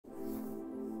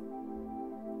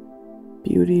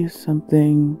Beauty is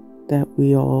something that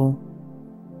we all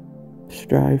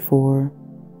strive for,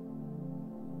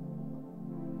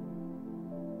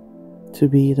 to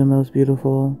be the most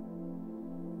beautiful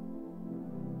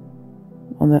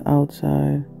on the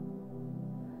outside,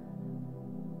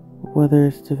 whether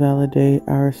it's to validate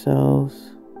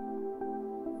ourselves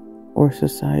or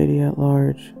society at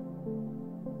large.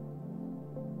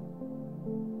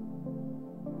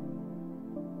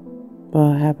 But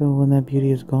what happens when that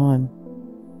beauty is gone?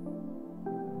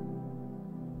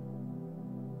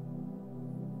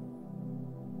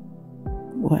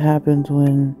 What happens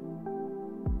when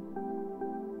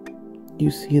you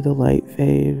see the light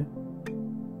fade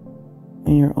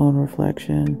in your own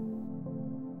reflection?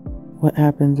 What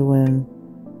happens when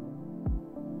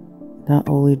not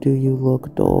only do you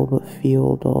look dull but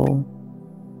feel dull?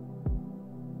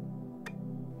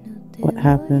 What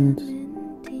happens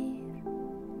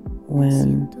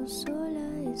when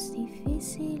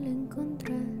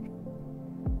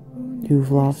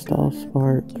you've lost all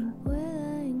spark,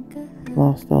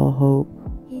 lost all hope,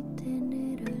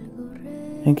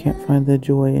 and can't find the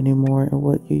joy anymore in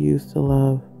what you used to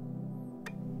love?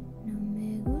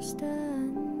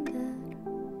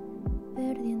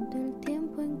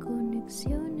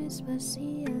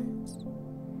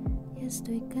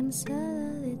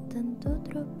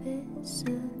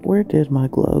 Where did my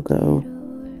glow go?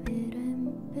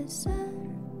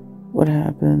 What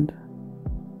happened?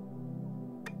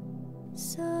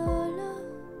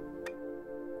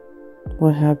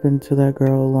 What happened to that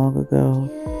girl long ago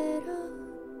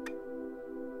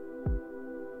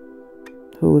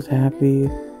who was happy,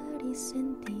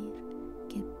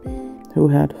 who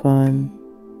had fun,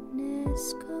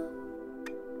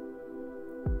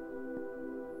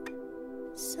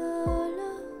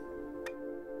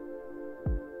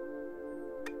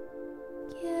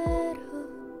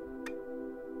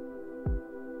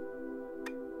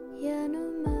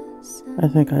 I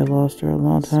think I lost her a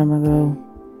long time ago.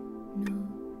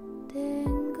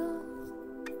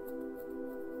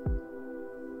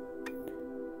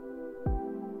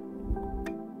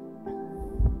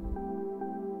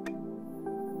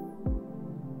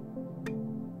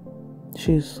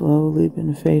 She's slowly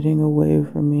been fading away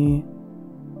from me,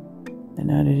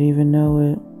 and I didn't even know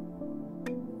it.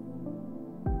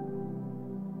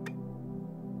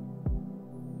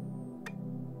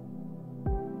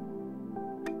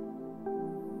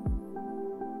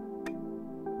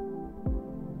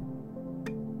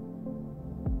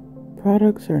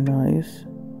 Products are nice,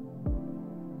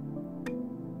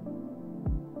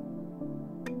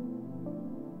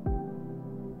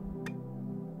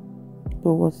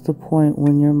 but what's the point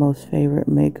when your most favorite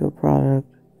makeup product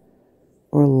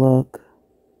or look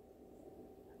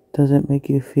doesn't make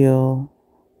you feel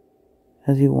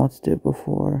as you once did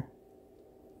before?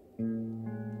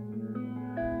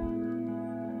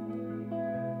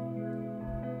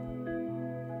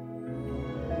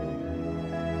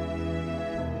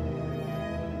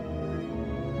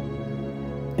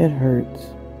 It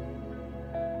hurts.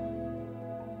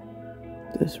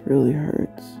 This really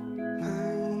hurts.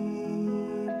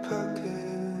 My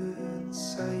pocket-sized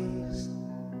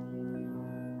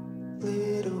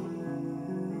little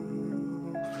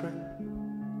friend.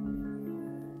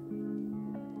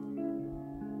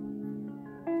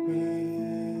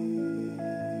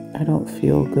 I don't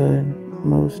feel good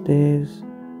most days.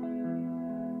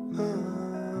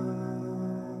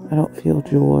 I don't feel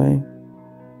joy.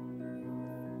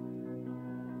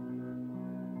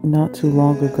 Not too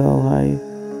long ago, I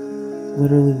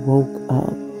literally woke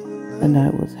up and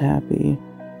I was happy.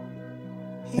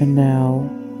 And now,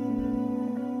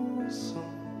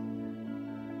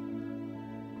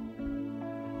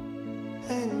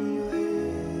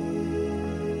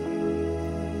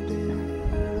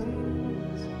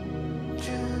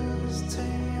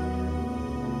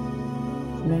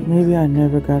 maybe I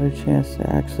never got a chance to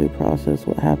actually process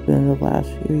what happened in the last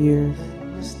few years.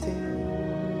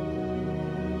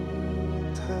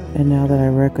 And now that I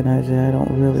recognize it, I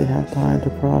don't really have time to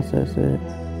process it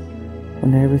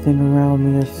when everything around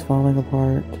me is falling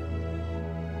apart.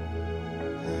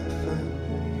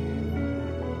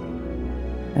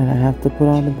 And I have to put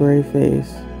on a brave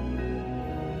face,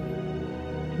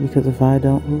 because if I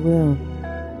don't, who will?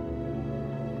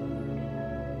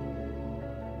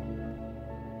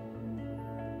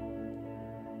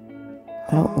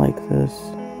 I don't like this.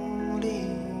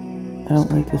 I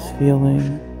don't like this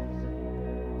feeling.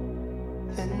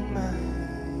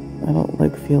 I don't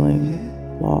like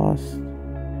feeling lost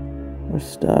or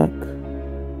stuck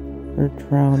or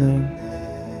drowning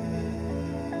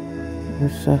or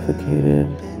suffocated.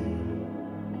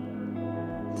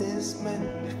 I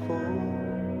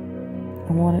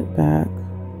want it back.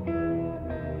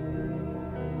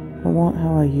 I want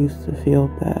how I used to feel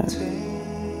back.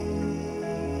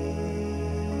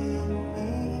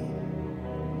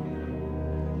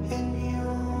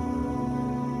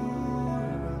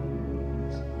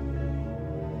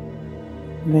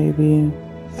 Maybe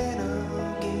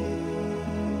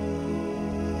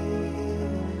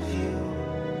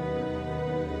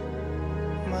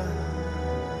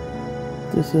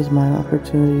this is my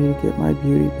opportunity to get my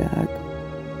beauty back.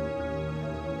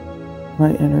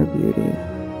 My inner beauty.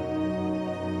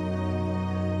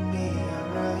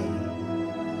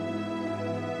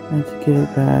 And to get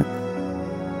it back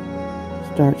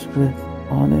starts with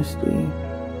honesty.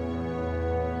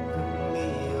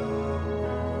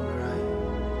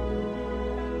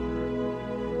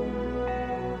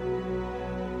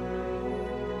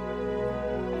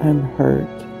 I'm hurt.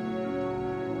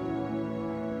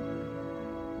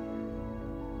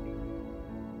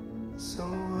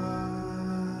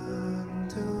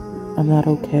 I'm not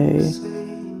okay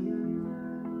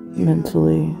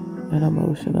mentally and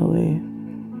emotionally.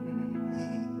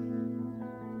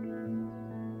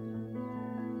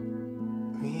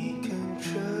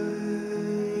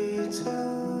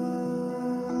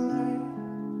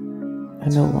 I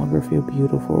no longer feel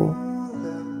beautiful.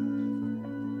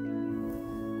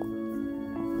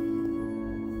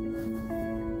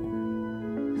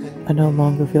 I no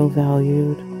longer feel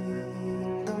valued.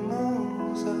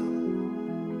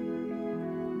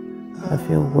 I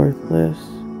feel worthless.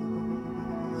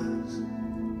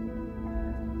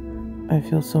 I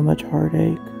feel so much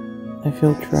heartache. I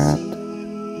feel trapped.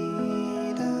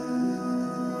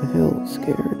 I feel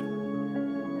scared.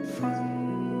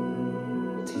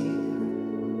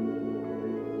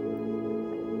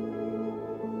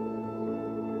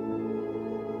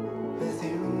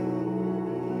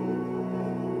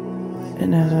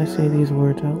 And as I say these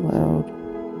words out loud,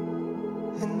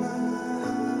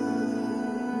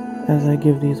 as I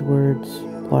give these words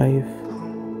life,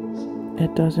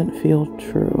 it doesn't feel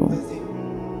true.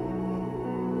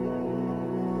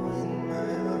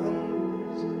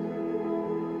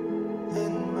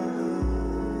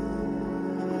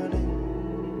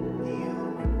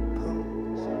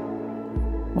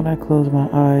 When I close my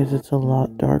eyes, it's a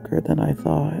lot darker than I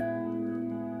thought.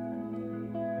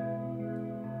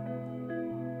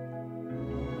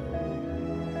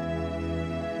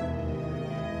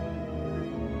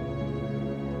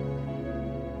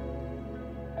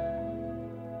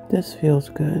 This feels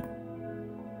good.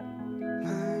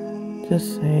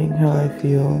 Just saying how I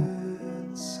feel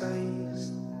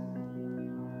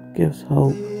gives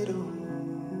hope.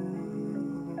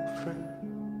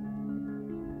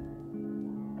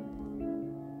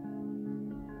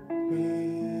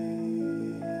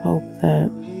 Hope that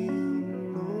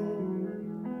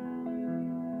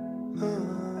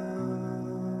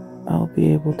I'll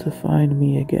be able to find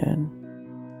me again.